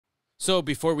So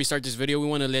before we start this video, we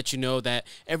want to let you know that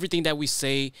everything that we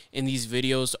say in these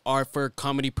videos are for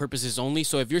comedy purposes only.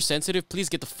 So if you're sensitive, please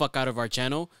get the fuck out of our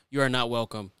channel. You are not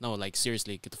welcome. No, like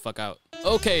seriously, get the fuck out.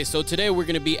 Okay, so today we're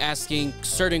going to be asking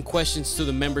certain questions to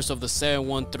the members of the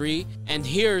 713. And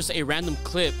here's a random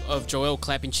clip of Joel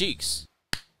clapping cheeks.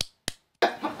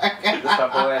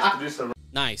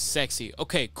 Nice, sexy.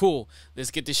 Okay, cool.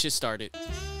 Let's get this shit started.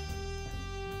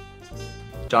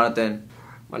 Jonathan.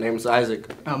 My name is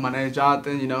Isaac. My name is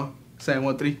Jonathan, you know,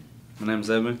 713. My name is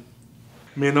Edwin.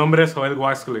 Mi nombre es Joel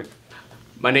Guascule.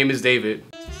 My name is David.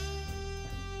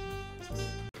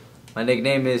 My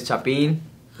nickname is Chapin,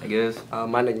 I guess.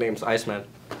 My nickname is Iceman.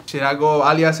 Should I go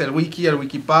alias el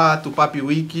Wiki Pa, tu papi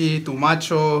Wiki, tu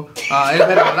macho, el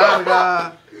verga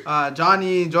larga,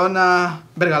 Johnny, Jonah,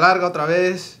 verga larga otra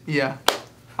vez. Yeah,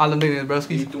 all the nicknames,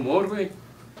 broski. Tumor, güey.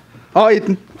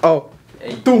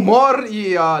 Tumor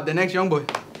y the next young boy.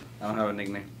 I don't have a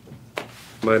nickname.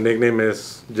 My nickname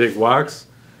is Jake Wax.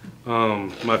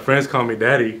 My friends call me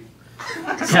Daddy.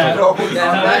 Damn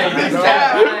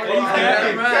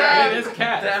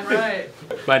right.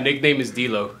 My nickname is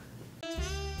D-Lo.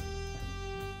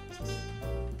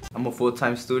 I'm a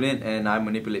full-time student and I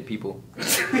manipulate people.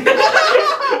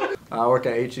 I work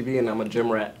at HEB and I'm a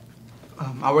gym rat.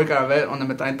 I work at a vet donde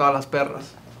me traen todas las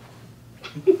perras.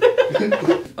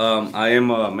 I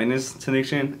am a maintenance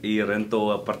technician y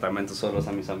rento apartamentos solos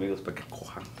a mis amigos para que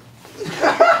cojan.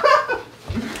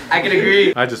 I can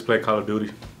agree. I just play Call of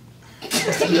Duty.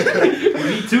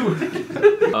 Me too.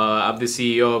 I'm the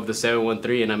CEO of the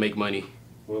 713 and I make money.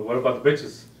 Well, what about the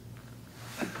bitches?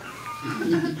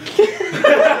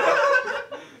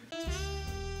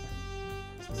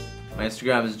 My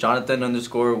Instagram is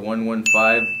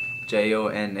Jonathan_115,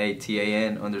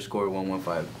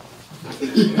 JONATAN_115. I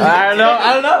don't know. I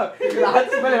had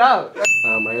to spell it out.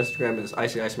 My Instagram is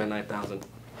Iceman9000.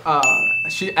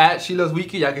 She loves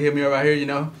Wiki. Y'all can hit me right here, you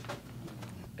know.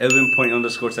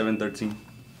 Edwin._713.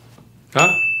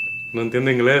 Huh? No entiendo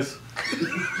inglés.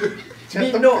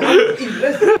 No,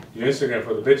 inglés. Your Instagram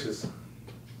for the bitches.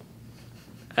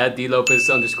 At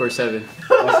DLopez_7.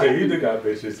 I say you got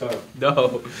bitches, huh?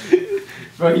 No.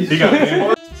 Bro, He got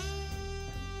men.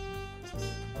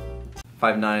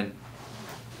 5'9".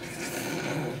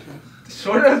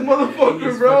 Short ass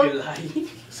motherfucker, bro.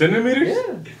 Centimeters?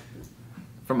 Yeah.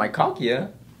 From my cock, yeah.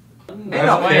 Ain't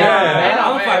no way. Yeah,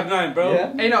 I'm 5'9", bro.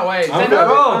 Yeah. Ain't no way. I'm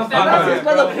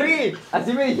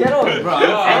Así me dijeron. Bro,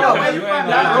 ain't no way you find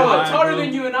that, Bro, bro. I'm taller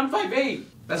than you and I'm 5'8".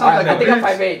 That sounds like I a think I'm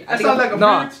bitch. 5'8". That sounds like a No,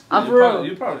 bitch. I'm for real.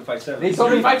 You're probably 5'7". They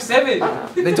told me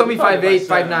 5'7". They told me 5'8",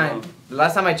 5'9". The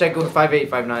last time I checked, it was 5'8",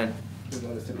 5'9".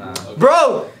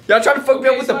 Bro, y'all trying to fuck me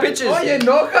up with the bitches. Oye,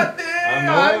 enójate.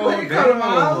 Ay, güey,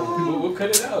 calmado. We'll cut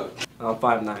it out. I'm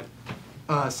 5'9".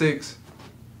 6.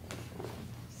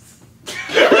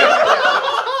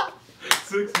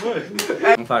 6 foot.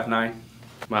 I'm 5'9".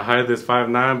 My height is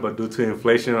 5'9", but due to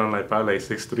inflation, I'm like probably like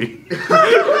 6'3".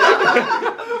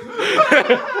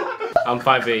 I'm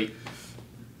 5'8".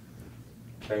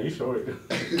 Hey, you short.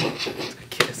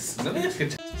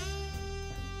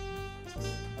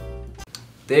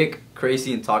 Thick,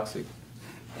 crazy, and toxic.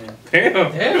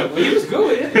 Damn. Damn, he was good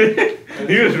with it.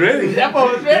 He was ready. That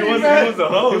boy was ready, He was a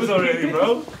hose already,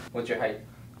 bro. What's your height?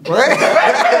 What's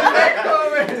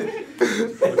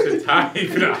your type?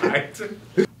 The height?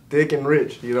 Thick and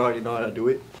rich. You know how to do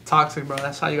it. Toxic, bro.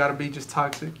 That's how you gotta be, just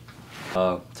toxic.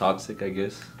 Toxic, I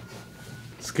guess.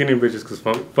 Skinny bitches, cause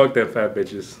fuck that fat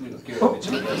bitches.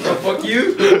 Fuck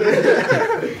you.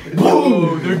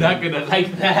 Oh, they're not gonna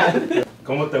like that.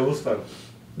 ¿Cómo te gustan?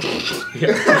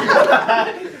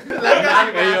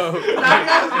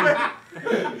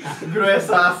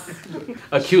 Gruesas.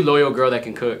 A cute, loyal girl that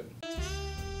can cook.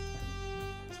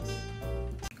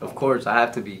 Of course, I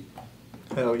have to be.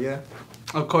 Hell yeah.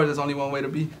 Of course, there's only one way to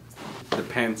be.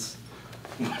 Depends.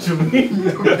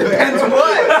 Depends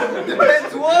what?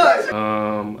 Depends what?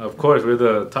 Of course, we're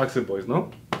the toxic boys,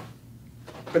 no?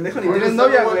 Pendejo, ni tienes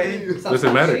novia, güey.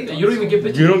 Doesn't matter. You don't even get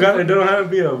pictures. You don't got. It don't have to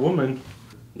be a woman.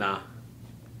 Nah.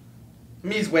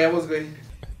 Mis huevos, güey.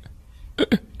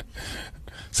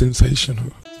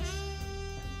 Sensational.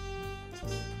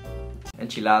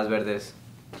 Enchiladas verdes.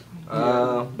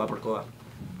 Barbacoa.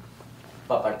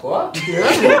 Paparcoa?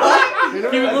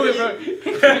 Keep it moving,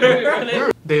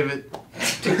 bro. David.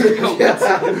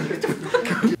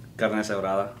 Carne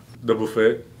asegurada. The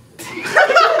buffet.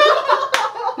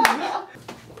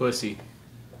 Pussy.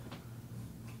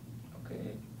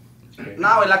 Okay.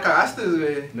 Nah, güey, la cagaste,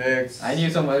 güey. Next. I knew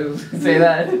somebody would say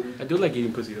that. I do like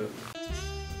eating pussy though.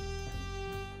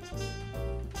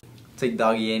 Take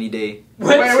doggy any day.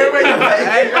 Wait.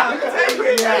 Hey,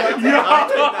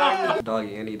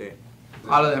 Doggy, any day.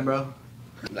 All of them, bro.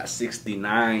 That's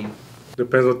 69.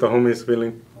 Depends what the homie is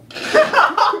feeling.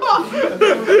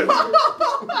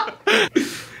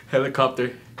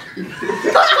 Helicopter.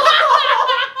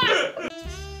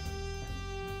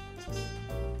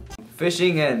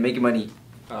 Fishing and making money.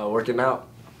 Working out.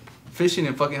 Fishing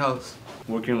and fucking house.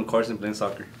 Working on cars and playing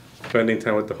soccer. Spending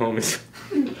time with the homies.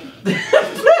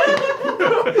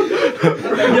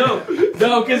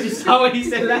 No, because you saw what he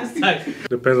said last time.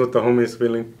 Depends what the homie is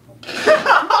feeling.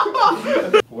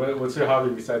 What's your hobby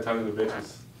besides talking to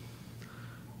bitches?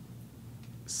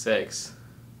 Sex.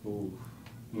 Ooh.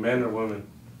 Men or women?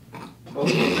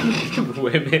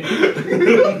 Women.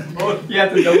 You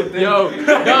have to double think. Yo,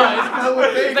 no,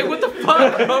 it's like, what the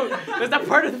fuck, bro? That's not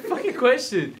part of the fucking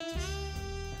question.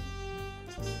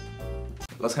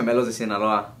 Los Gemelos de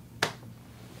Sinaloa.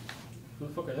 Who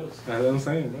the fuck are those? That's what I'm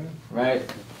saying, man. Right.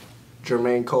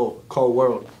 Jermaine Cole. Cole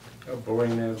World. A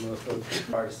boring ass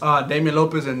motherfucker. Damian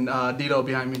Lopez and Dito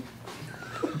behind me.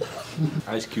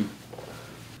 Ice Cube.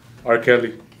 R.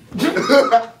 Kelly.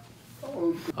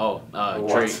 Oh,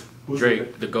 What? Drake. Who's Drake,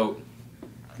 it? the GOAT.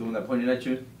 The one that pointed at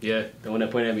you? Yeah, the one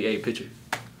that pointed at me. Hey, picture.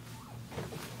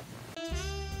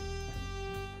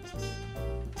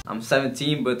 I'm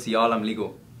 17, but to y'all I'm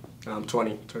legal. I'm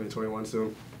 20. Turning 21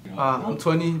 soon. I'm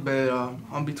 20, but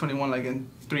I'll be 21 like in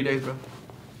 3 days, bro.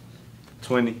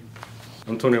 20.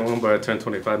 I'm 21, but I turn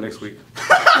 25 next week.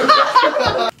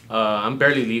 I'm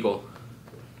barely legal.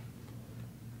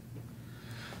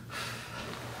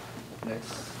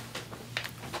 Next.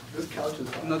 This couch is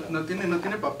no tiene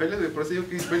papeles, güey, por eso yo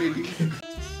quise venir.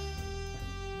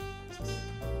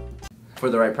 For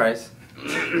the right price.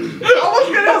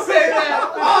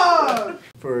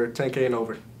 For 10K and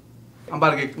over. I'm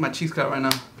about to get my cheeks cut right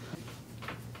now.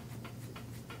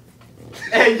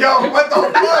 Hey, yo, what the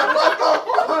fuck? What the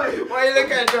fuck? Why you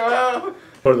looking at Joel?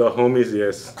 For the homies,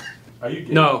 yes. Are you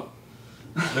gay? No.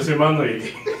 That's your mom, you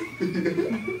gay.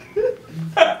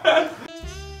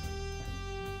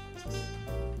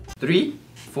 3,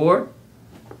 4,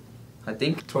 I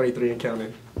think. 23 and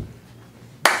counting.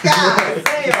 God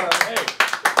damn.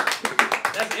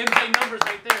 That's MJ numbers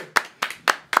right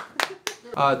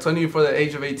there. 20 before the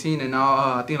age of 18, and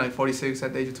now I think like 46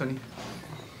 at the age of 20.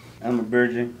 I'm a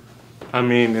virgin. I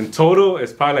mean, in total,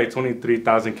 it's probably like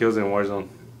 23,000 kills in Warzone.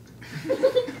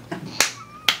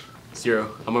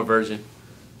 0. I'm a virgin.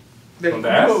 From the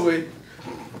ass?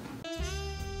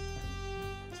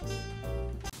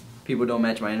 People don't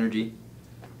match my energy.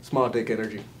 Small dick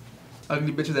energy.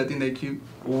 Ugly bitches that think they cute.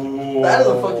 Ooh. That is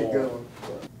a fucking good one.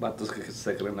 Vatos que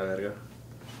se creen la verga.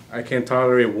 I can't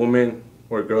tolerate women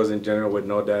or girls in general with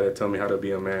no dad to tell me how to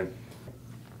be a man.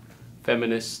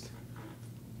 Feminist.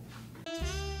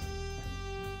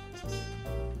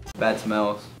 Bad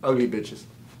smells. Ugly bitches.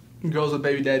 Girls with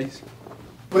baby daddies.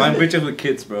 Find bitches with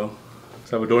kids, bro.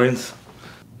 Salvadorians.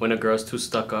 When a girl's too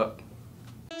stuck up.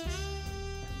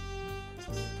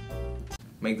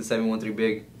 Make the 713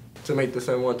 big. To make the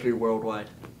 713 worldwide.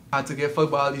 I had to get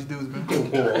fucked by all these dudes, bro.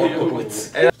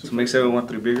 To make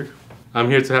 713 bigger. I'm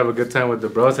here to have a good time with the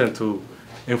bros and to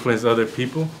influence other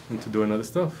people into doing other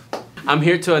stuff. I'm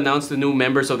here to announce the new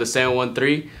members of the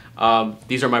 713.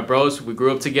 These are my bros. We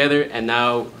grew up together, and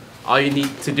now all you need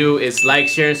to do is like,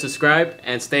 share, and subscribe,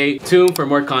 and stay tuned for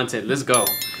more content. Let's go.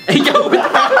 Hey, yo.